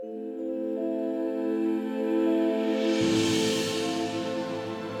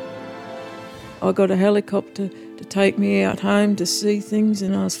I got a helicopter to take me out home to see things,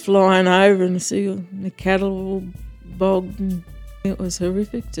 and I was flying over and see the cattle all bogged, and it was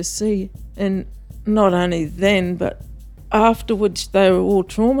horrific to see. And not only then, but afterwards they were all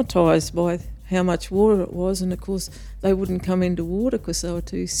traumatised by how much water it was, and of course they wouldn't come into water because they were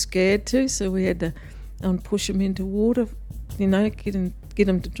too scared to, so we had to push them into water, get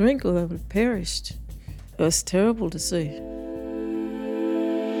them to drink or they would have perished. It was terrible to see.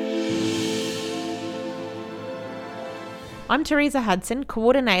 I'm Teresa Hudson,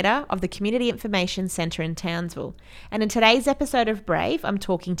 Coordinator of the Community Information Centre in Townsville, and in today's episode of Brave, I'm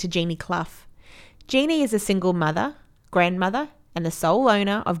talking to Jeannie Clough. Jeannie is a single mother, grandmother, and the sole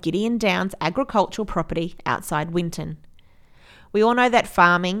owner of Gideon Downs agricultural property outside Winton. We all know that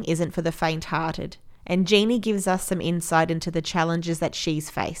farming isn't for the faint-hearted, and Jeannie gives us some insight into the challenges that she's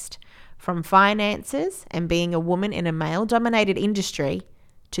faced, from finances and being a woman in a male-dominated industry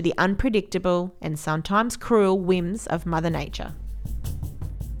to the unpredictable and sometimes cruel whims of Mother Nature.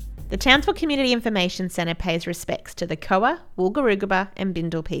 The Townsville Community Information Centre pays respects to the Koa, Woolgoorooba and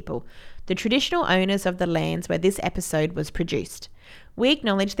Bindal people, the traditional owners of the lands where this episode was produced. We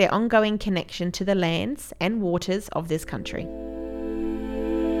acknowledge their ongoing connection to the lands and waters of this country.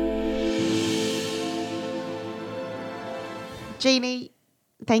 Jeannie,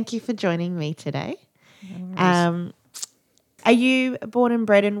 thank you for joining me today. Are you born and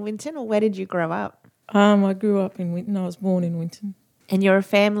bred in Winton, or where did you grow up? I grew up in Winton. I was born in Winton. And you're a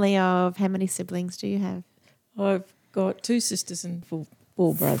family of, how many siblings do you have? I've got 2 sisters and 4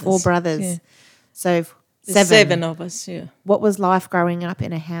 brothers. 4 brothers. Yeah. So There's 7 of us, yeah. What was life growing up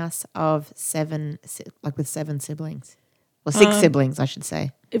in a house of 7, like with 7 siblings? Or 6 siblings, I should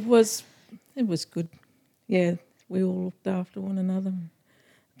say. It was good. Yeah, we all looked after one another.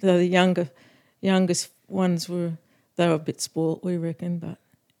 The youngest ones were a bit spoilt, we reckon, but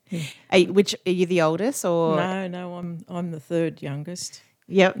yeah. Are you the oldest, or? No, I'm the 3rd youngest.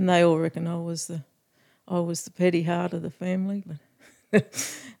 Yep. And they all reckon I was the petty heart of the family, but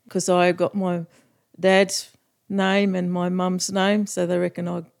because I got my dad's name and my mum's name, so they reckon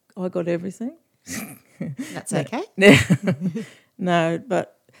I got everything. That's okay. No,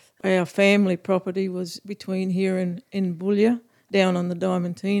 but our family property was between here and in Boulia, down on the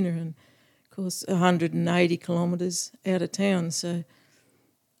Diamantina, and of course 180 kilometres out of town, so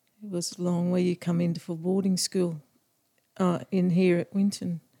it was a long way. You come into for boarding school in here at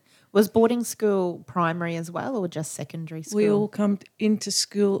Winton. Was boarding school primary as well, or just secondary school? We all come into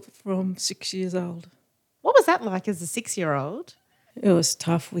school from 6 years old. What was that like as a 6-year-old? It was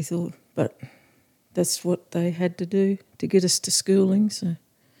tough, we thought, but that's what they had to do to get us to schooling. So.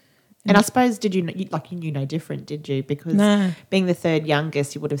 And I suppose, did you knew no different, did you? Because being the 3rd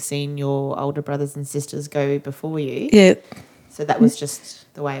youngest, you would have seen your older brothers and sisters go before you. Yeah. So that was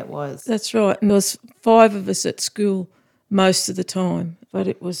just the way it was. That's right. And there was 5 of us at school most of the time, but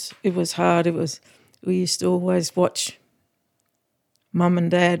it was hard. We used to always watch Mum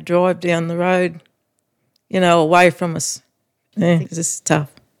and Dad drive down the road, away from us. Yeah, it was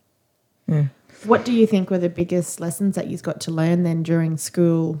tough. Yeah. What do you think were the biggest lessons that you've got to learn then during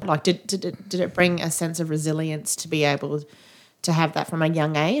school? Like, did it bring a sense of resilience to be able to have that from a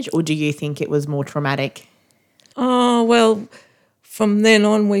young age, or do you think it was more traumatic? Oh, well, from then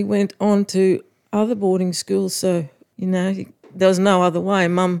on we went on to other boarding schools, so, there was no other way.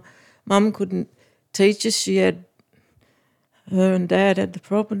 Mum couldn't teach us. Her and Dad had the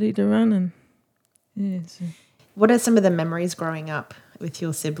property to run, and, yeah. So. What are some of the memories growing up with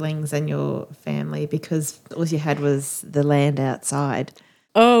your siblings and your family, because all you had was the land outside?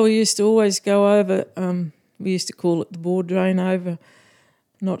 Oh, we used to always go over, we used to call it the board drain, over,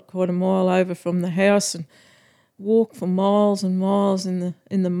 not quite a mile over from the house, and walk for miles and miles in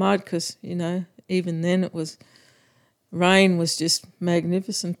the mud, because, even then rain was just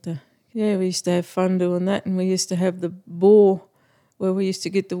magnificent. We used to have fun doing that, and we used to have the bore where we used to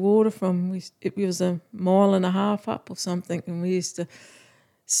get the water from. It was 1.5 miles up or something, and we used to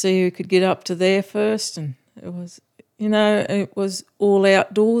see who could get up to there first, and it was, it was all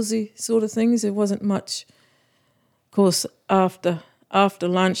outdoorsy sort of things. There wasn't much. Of course, after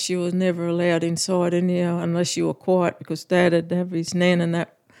lunch you were never allowed inside anyhow unless you were quiet, because Dad had to have his nan and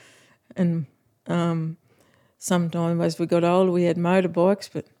that. And sometime as we got older we had motorbikes,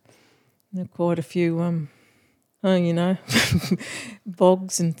 but there were quite a few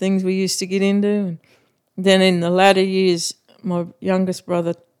bogs and things we used to get into. And then in the latter years, my youngest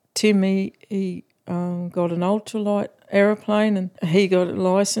brother Tim, he got an ultralight aeroplane, and he got a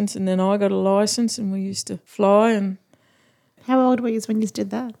licence, and then I got a licence, and we used to fly. And how old were you when you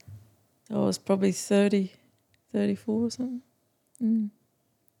did that? I was probably 30, 34 or something.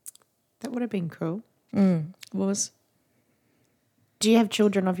 That would have been cool. Was. Do you have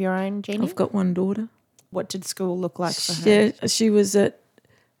children of your own, Jeannie? I've got one daughter. What did school look like for her? Yeah, she was at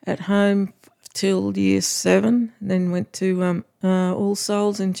home till year 7, and then went to All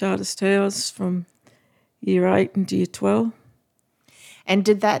Souls in Charters Towers from year 8 into year 12. And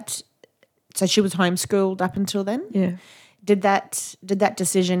so she was homeschooled up until then? Yeah. Did that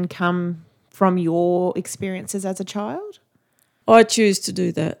decision come from your experiences as a child? I choose to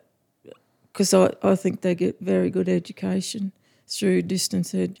do that because I think they get very good education through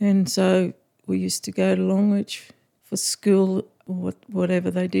distance ed. And so we used to go to Longreach for school, or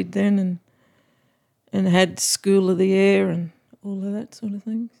whatever they did then, and had School of the Air and all of that sort of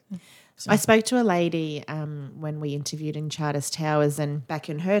thing. So. I spoke to a lady when we interviewed in Charters Towers, and back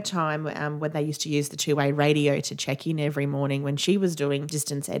in her time when they used to use the two-way radio to check in every morning when she was doing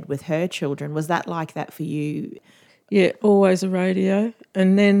distance ed with her children. Was that like that for you? Yeah, always a radio.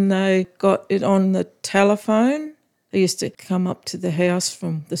 And then they got it on the telephone. They used to come up to the house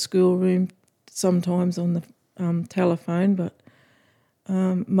from the schoolroom, sometimes on the telephone, but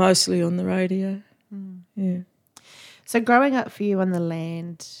mostly on the radio. Yeah. So growing up for you on the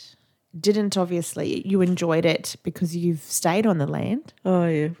land, you enjoyed it because you've stayed on the land? Oh,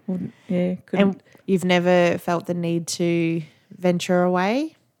 yeah. Yeah. And you've never felt the need to venture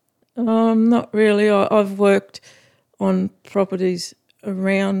away? Not really. I've worked on properties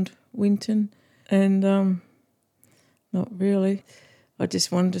around Winton and not really. I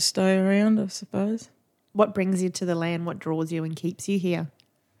just wanted to stay around, I suppose. What brings you to the land? What draws you and keeps you here?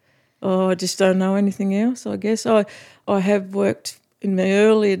 Oh, I just don't know anything else, I guess. I have worked in my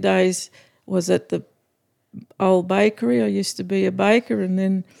earlier days, was at the old bakery. I used to be a baker, and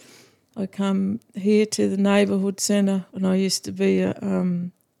then I come here to the neighbourhood centre, and I used to be a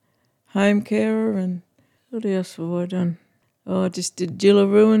home carer. And what else have I done? Oh, I just did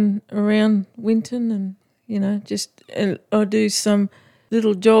Gillaroo around Winton, and, and I do some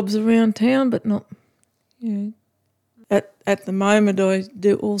little jobs around town, but not, At the moment, I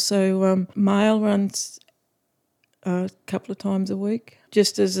do also mail runs a couple of times a week,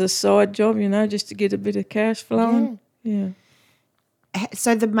 just as a side job, just to get a bit of cash flowing. Yeah.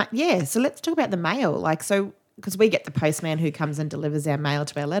 So so let's talk about the mail. Because we get the postman who comes and delivers our mail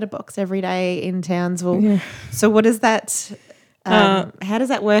to our letterbox every day in Townsville. Yeah. So what is that? How does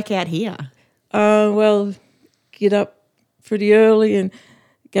that work out here? Well, get up pretty early and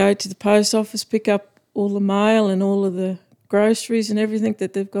go to the post office, pick up all the mail and all of the groceries and everything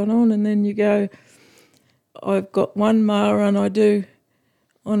that they've got on, and then you go. I've got one mail run I do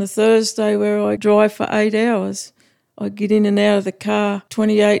on a Thursday where I drive for 8 hours. I get in and out of the car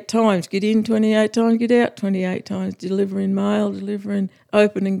 28 times, get in 28 times, get out 28 times, delivering mail,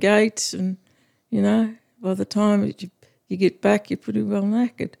 opening gates, and, by the time you get back, you're pretty well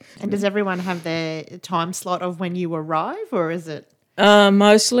knackered. And does everyone have their time slot of when you arrive, or is it?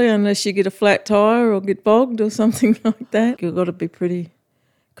 Mostly, unless you get a flat tyre or get bogged or something like that. You've got to be pretty,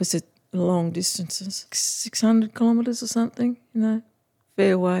 because it's long distances, 600 kilometres or something,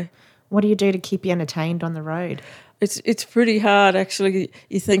 fair way. What do you do to keep you entertained on the road? It's pretty hard, actually.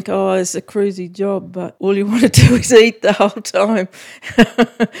 You think, it's a cruisy job, but all you want to do is eat the whole time.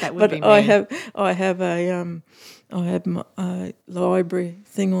 That would be me. I have my library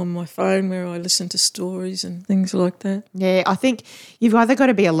thing on my phone where I listen to stories and things like that. Yeah, I think you've either got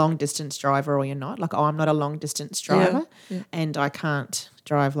to be a long-distance driver or you're not. I'm not a long-distance driver, and I can't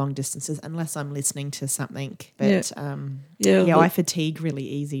drive long distances unless I'm listening to something. But, I fatigue really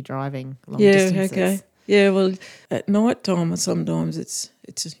easy driving long distances. Yeah, okay. Yeah, well, at night time sometimes it's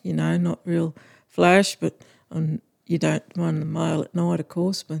not real flash, but you don't run the mail at night, of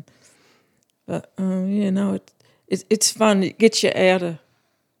course, but it's fun. It gets you out of,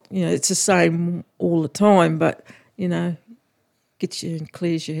 it's the same all the time, but, gets you and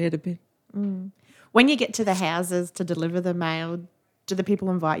clears your head a bit. Mm. When you get to the houses to deliver the mail, do the people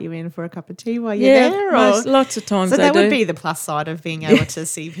invite you in for a cup of tea while you're there? Lots of times so they that do. would be the plus side of being able to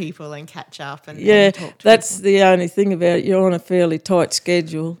see people and catch up and talk to that's people. The only thing about it. You're on a fairly tight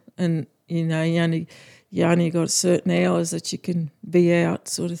schedule, and, you only got certain hours that you can be out,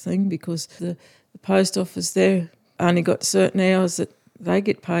 sort of thing, because the post office there only got certain hours that they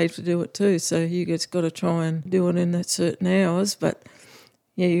get paid to do it too. So you just got to try and do it in that certain hours. But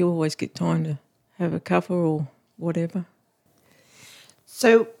you always get time to have a cuppa or whatever.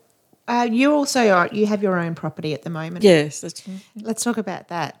 So you have your own property at the moment. Yes, that's right. Let's talk about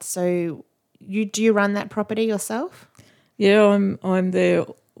that. So do you run that property yourself? Yeah, I'm there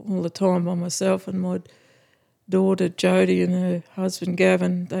all the time by myself, and my daughter Jodie and her husband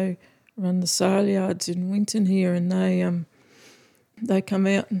Gavin, they run the sale yards in Winton here, and they come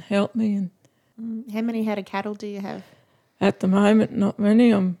out and help me. And How many head of cattle do you have? at the moment, not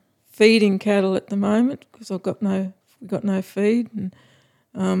many. I'm feeding cattle at the moment because we've got no feed, and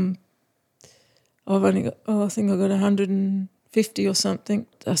I've only got, I think I've got 150 or something.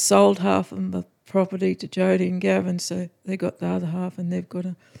 I sold half of the property to Jody and Gavin, so they got the other half, and they've got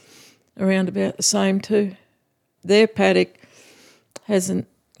around about the same too. Their paddock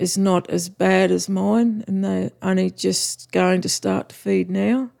is not as bad as mine, and they're only just going to start to feed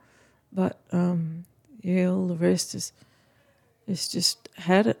now. But all the rest is just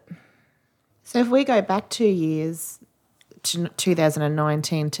had it. So if we go back 2 years to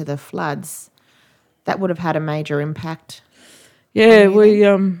 2019 to the floods, that would have had a major impact. Yeah,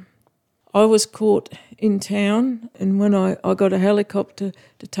 I was caught in town, and when I got a helicopter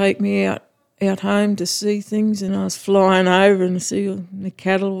to take me out home to see things, and I was flying over and see the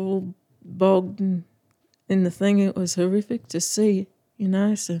cattle all bogged and in the thing. It was horrific to see,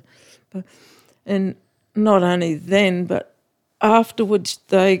 So, and not only then, but afterwards,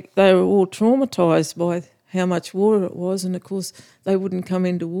 they were all traumatised by how much water it was, and of course they wouldn't come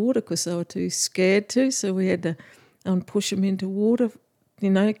into water because they were too scared to. So we had to push them into water,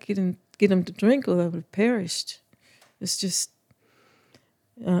 get them to drink, or they would have perished. It's just,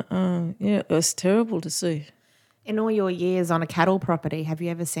 it was terrible to see. In all your years on a cattle property, have you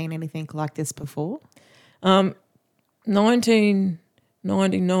ever seen anything like this before?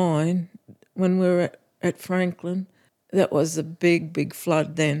 1999, when we were at Franklin, that was a big, big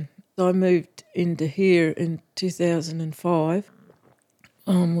flood then. I moved into here in 2005.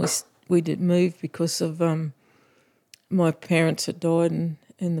 We did move because of my parents had died, and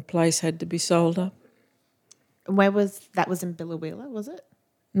the place had to be sold up. Where was that? Was in Billawheeler, was it?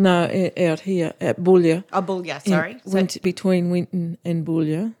 No, out here at Boulia. Oh, Boulia, sorry. Between Winton and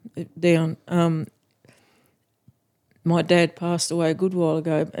Boulia, down. My dad passed away a good while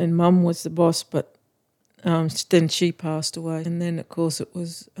ago, and Mum was the boss, but then she passed away. And then, of course, it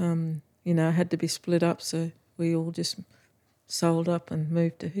was, had to be split up, so we all just sold up and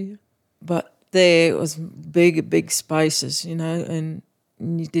moved to here. But there was big spaces, and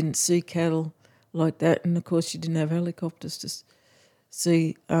you didn't see cattle like that. And, of course, you didn't have helicopters to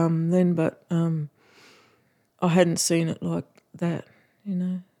see then, but I hadn't seen it like that,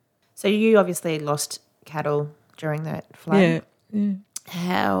 So you obviously lost cattle during that flood. Yeah.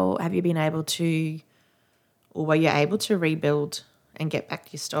 How have you been able to, or were you able to rebuild and get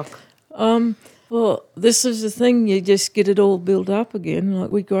back your stock? Well, this is the thing, you just get it all built up again.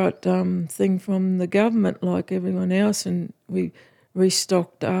 Like we got thing from the government like everyone else, and we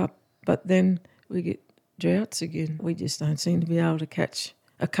restocked up, but then we get droughts again. We just don't seem to be able to catch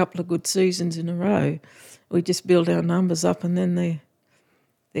a couple of good seasons in a row. We just build our numbers up, and then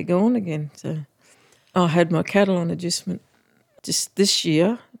they're gone again. So I had my cattle on adjustment just this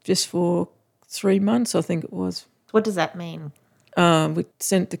year, just for 3 months, I think it was. What does that mean? We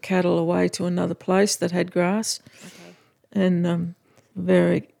sent the cattle away to another place that had grass. Okay. And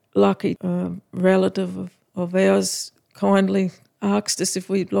very lucky relative of ours kindly asked us if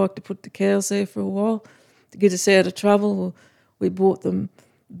we'd like to put the cows there for a while to get us out of trouble. Well, we brought them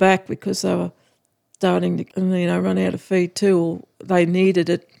back because they were starting to run out of feed too, or they needed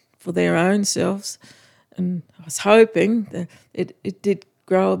it for their own selves. And I was hoping that it did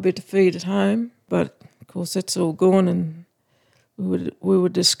grow a bit of feed at home, but of course that's all gone, and we were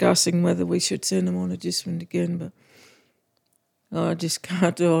discussing whether we should send them on adjustment again, but I just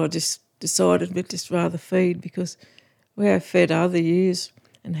can't do it. I just decided we'd just rather feed, because we have fed other years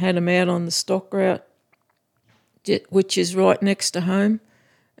and had them out on the stock route, which is right next to home,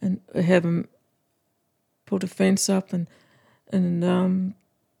 and we have them put a fence up and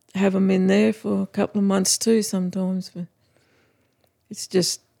have them in there for a couple of months too sometimes. But it's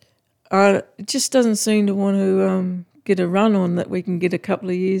just, it just doesn't seem to want to get a run on that we can get a couple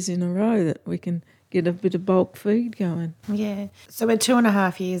of years in a row, that we can get a bit of bulk feed going. Yeah. So we're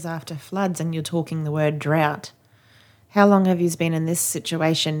 2.5 years after floods, and you're talking the word drought. How long have you been in this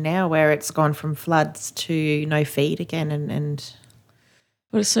situation now where it's gone from floods to no feed again? And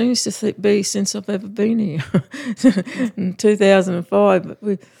Well, it seems to be since I've ever been here, in 2005, but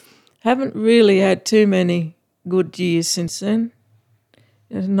we haven't really had too many good years since then.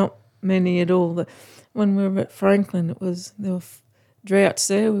 There's not many at all. When we were at Franklin, there were droughts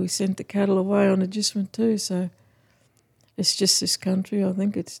there. We sent the cattle away on adjustment too, so it's just this country. I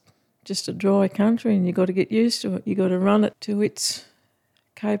think it's just a dry country, and you got to get used to it. You got to run it to its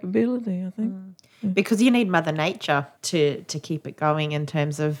capability, I think. Because you need Mother Nature to keep it going in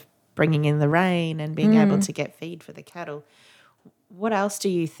terms of bringing in the rain and being able to get feed for the cattle. What else do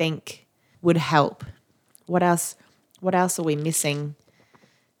you think would help? What else What else are we missing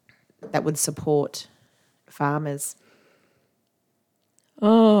that would support farmers?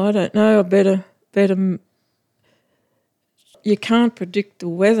 Oh, I don't know. You can't predict the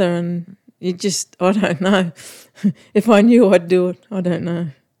weather, and I don't know. If I knew, I'd do it. I don't know.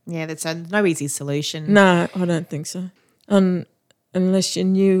 Yeah, there's no easy solution. No, I don't think so. Unless you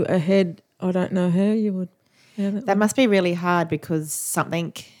knew ahead, I don't know how you would. That must be really hard because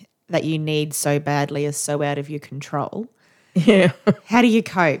something that you need so badly is so out of your control. Yeah. How do you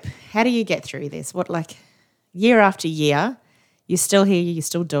cope? How do you get through this? Year after year, you're still here, you're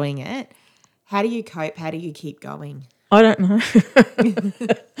still doing it. How do you cope? How do you keep going? I don't know.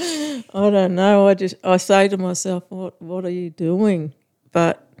 I don't know. I say to myself, what are you doing?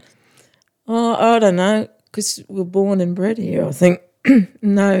 But I don't know, because we're born and bred here. I think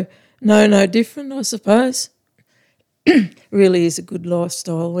no different, I suppose. Really is a good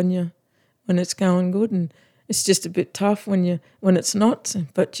lifestyle when it's going good, and it's just a bit tough when it's not,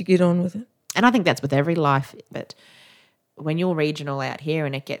 but you get on with it. And I think that's with every life. But when you're regional out here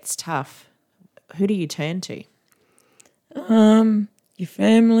and it gets tough, who do you turn to? Your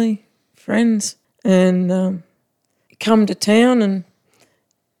family, friends, and come to town, and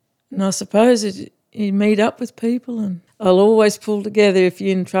I suppose you meet up with people, and I'll always pull together. If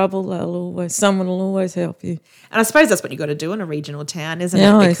you're in trouble, someone will always help you. And I suppose that's what you've got to do in a regional town, isn't it?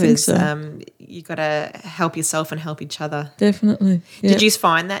 Yeah, Because I think so. You've got to help yourself and help each other. Definitely. Yeah. Did you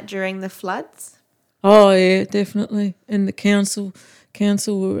find that during the floods? Oh, yeah, definitely. And the council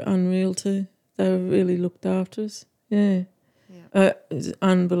were unreal too. They really looked after us. Yeah. It's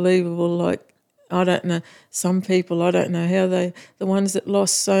unbelievable. Like, I don't know, some people, I don't know how the ones that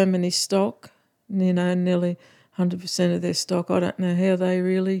lost so many stock, nearly 100% of their stock, I don't know how they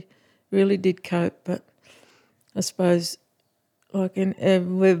really, really did cope. But I suppose,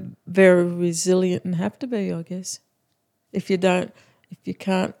 we're very resilient and have to be, I guess. If you can't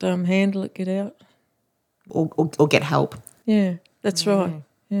handle it, get out. Or get help. Yeah, that's right.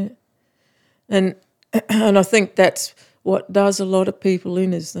 Yeah. And I think that's what does a lot of people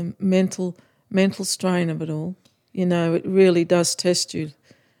in, is the mental strain of it all. It really does test you.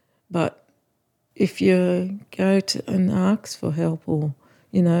 But if you go to and ask for help, or,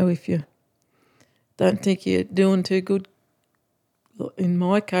 if you don't think you're doing too good, in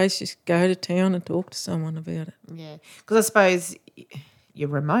my case, just go to town and talk to someone about it. Yeah, because I suppose you're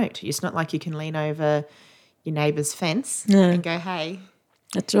remote. It's not like you can lean over your neighbour's fence and go, hey.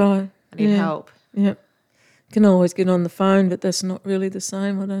 That's right. I need help. Yeah. Can always get on the phone, but that's not really the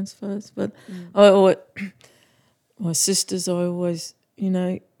same, I don't suppose. But my sisters, I always,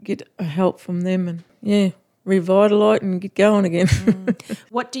 get help from them, and revitalise and get going again.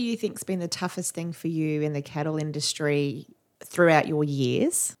 What do you think's been the toughest thing for you in the cattle industry throughout your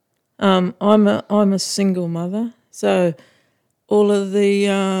years? I'm a single mother, so all of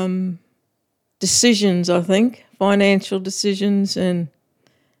the decisions, I think, financial decisions, and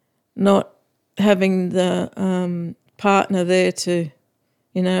not having the partner there to,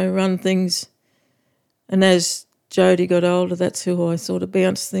 run things. And as Jody got older, that's who I sort of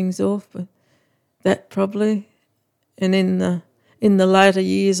bounced things off. But that probably, and in the later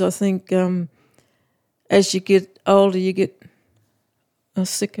years, I think as you get older, you get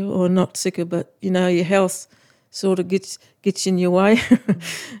sicker, or not sicker, but your health sort of gets in your way,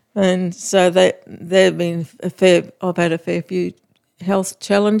 and so there've been I've had a fair few health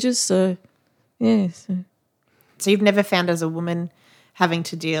challenges. So. Yeah. So you've never found, as a woman having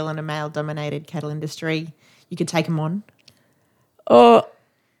to deal in a male-dominated cattle industry, you could take them on? Oh,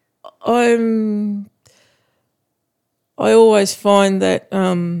 I always find that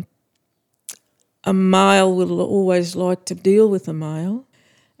a male will always like to deal with a male,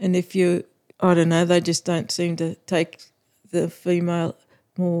 and if I don't know, they just don't seem to take the female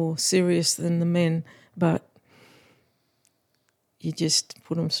more serious than the men, but you just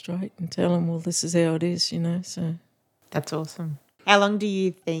put them straight and tell them, well, this is how it is, so. That's awesome. How long do you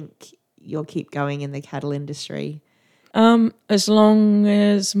think you'll keep going in the cattle industry? As long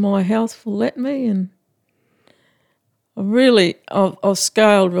as my health will let me, and I've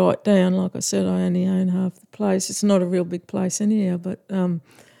scaled right down. Like I said, I only own half the place. It's not a real big place anyhow, but as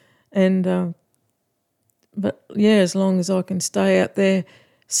long as I can stay out there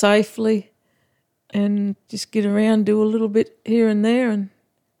safely and just get around, do a little bit here and there, and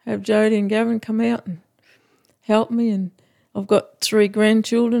have Jody and Gavin come out and help me. And I've got 3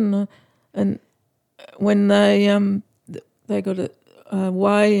 grandchildren, and when they got to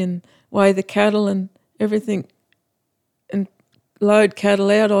weigh the cattle and everything, and load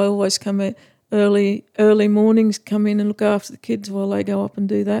cattle out, I always come out early mornings, come in and look after the kids while they go up and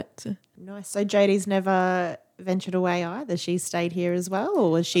do that. So. Nice. So Jody's never ventured away either? She stayed here as well,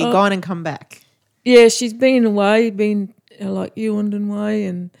 or was she gone and come back? Yeah, she's been away, like Ewandon Way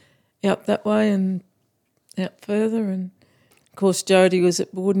and out that way and out further. And, of course, Jodie was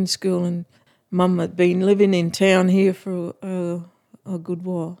at boarding school and Mum had been living in town here for a good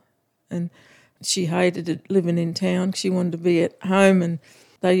while. And she hated it living in town. She wanted to be at home, and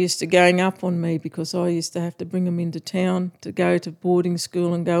they used to gang up on me because I used to have to bring them into town to go to boarding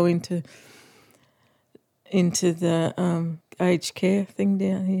school and go into the aged care thing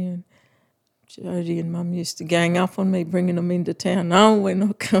down here. And Jodie and Mum used to gang up on me, bringing them into town. No, we're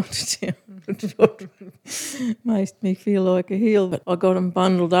not going to town. Made me feel like a heel. But I got them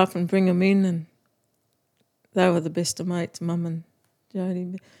bundled up and bring them in, and they were the best of mates, Mum and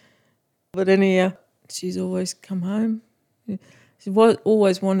Jodie. But anyhow, she's always come home. She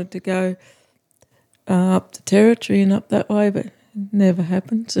always wanted to go up the Territory and up that way, but it never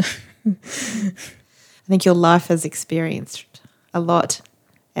happened. I think your life has experienced a lot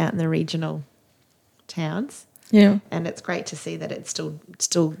out in the regional towns. Yeah. And it's great to see that it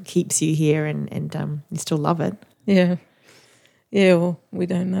still keeps you here and you still love it. Yeah. Yeah, well, we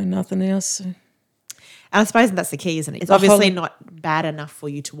don't know nothing else. So. And I suppose that's the key, isn't it? It's obviously not bad enough for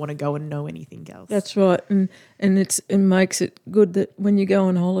you to want to go and know anything else. That's right. And it makes it good that when you go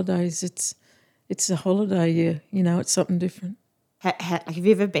on holidays, it's a holiday year. You know, it's something different. Have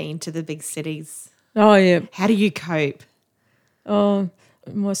you ever been to the big cities? Oh, yeah. How do you cope? Oh,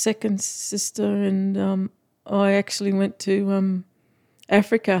 my second sister and I actually went to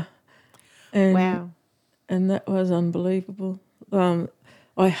Africa. And, wow. And that was unbelievable.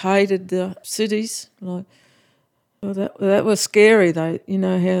 I hated the cities. Like, well, that was scary, though. You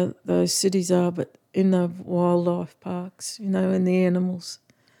know how those cities are, but in the wildlife parks, you know, and the animals,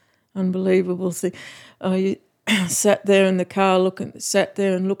 unbelievable thing. You sat there in the car looking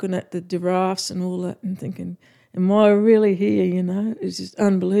at the giraffes and all that, and thinking, "Am I really here?" You know, it's just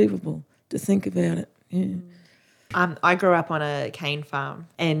unbelievable to think about it. Yeah. I grew up on a cane farm,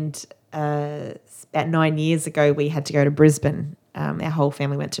 and about 9 years ago, we had to go to Brisbane. Our whole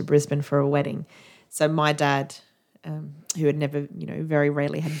family went to Brisbane for a wedding. So my dad, who had never, very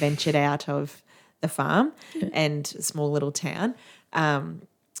rarely had ventured out of the farm and a small little town,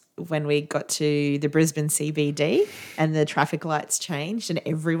 when we got to the Brisbane CBD and the traffic lights changed and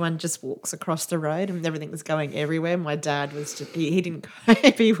everyone just walks across the road and everything was going everywhere, my dad was just, he didn't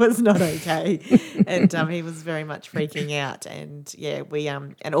cope, he was not okay. And he was very much freaking out. And yeah, we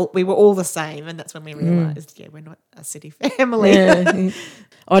were all the same, and that's when we realised, we're not a city family. Yeah.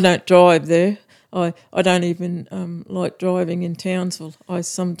 I don't drive there. I don't even like driving in Townsville. I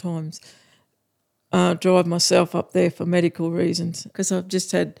sometimes drive myself up there for medical reasons because I've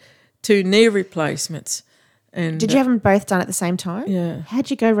just had 2 knee replacements. And did you have them both done at the same time? Yeah. How'd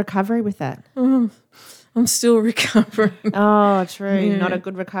you go recovery with that? I'm still recovering. Oh, true. Yeah. Not a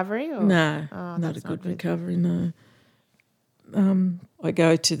good recovery? Or? No, not a good recovery, no. I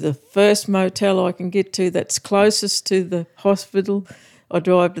go to the first motel I can get to that's closest to the hospital. I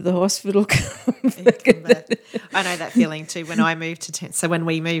drive to the hospital. I know that feeling too. When I moved to when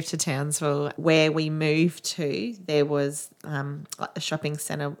we moved to Townsville, where we moved to, there was like a shopping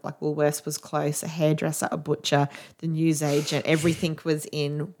centre, like Woolworths was close, a hairdresser, a butcher, the newsagent, everything was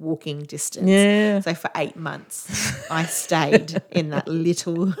in walking distance. Yeah. So for 8 months, I stayed in that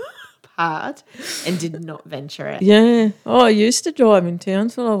little part and did not venture out. Yeah. Oh, I used to drive in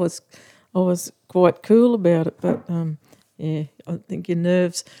Townsville. I was quite cool about it, but yeah, I think your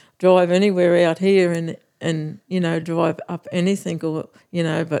nerves drive anywhere out here and drive up anything or,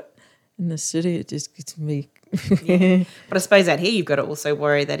 but in the city it just gets me. Yeah. But I suppose out here you've got to also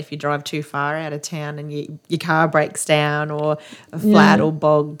worry that if you drive too far out of town and your car breaks down or are flat or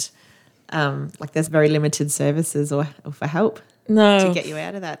bogged, like there's very limited services or for help to get you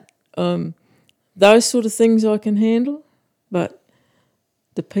out of that. Those sort of things I can handle, but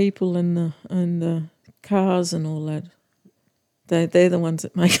the people and the cars and all that, they're the ones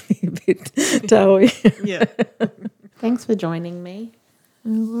that make me a bit doughy. Yeah. Thanks for joining me.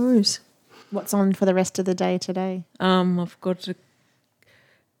 No worries. What's on for the rest of the day today? I've got to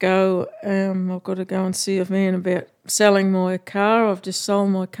go. I've got to go and see a man about selling my car. I've just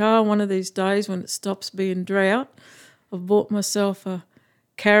sold my car. One of these days when it stops being drought, I've bought myself a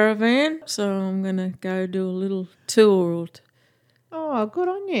caravan, so I'm going to go do a little tour. Oh, good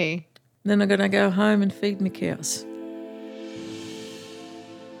on you. Then I'm going to go home and feed my cows.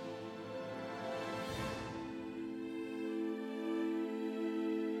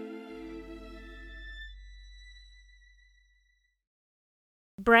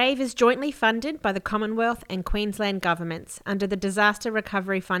 Brave is jointly funded by the Commonwealth and Queensland governments under the Disaster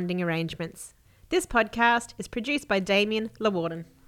Recovery Funding Arrangements. This podcast is produced by Damien Lawarden.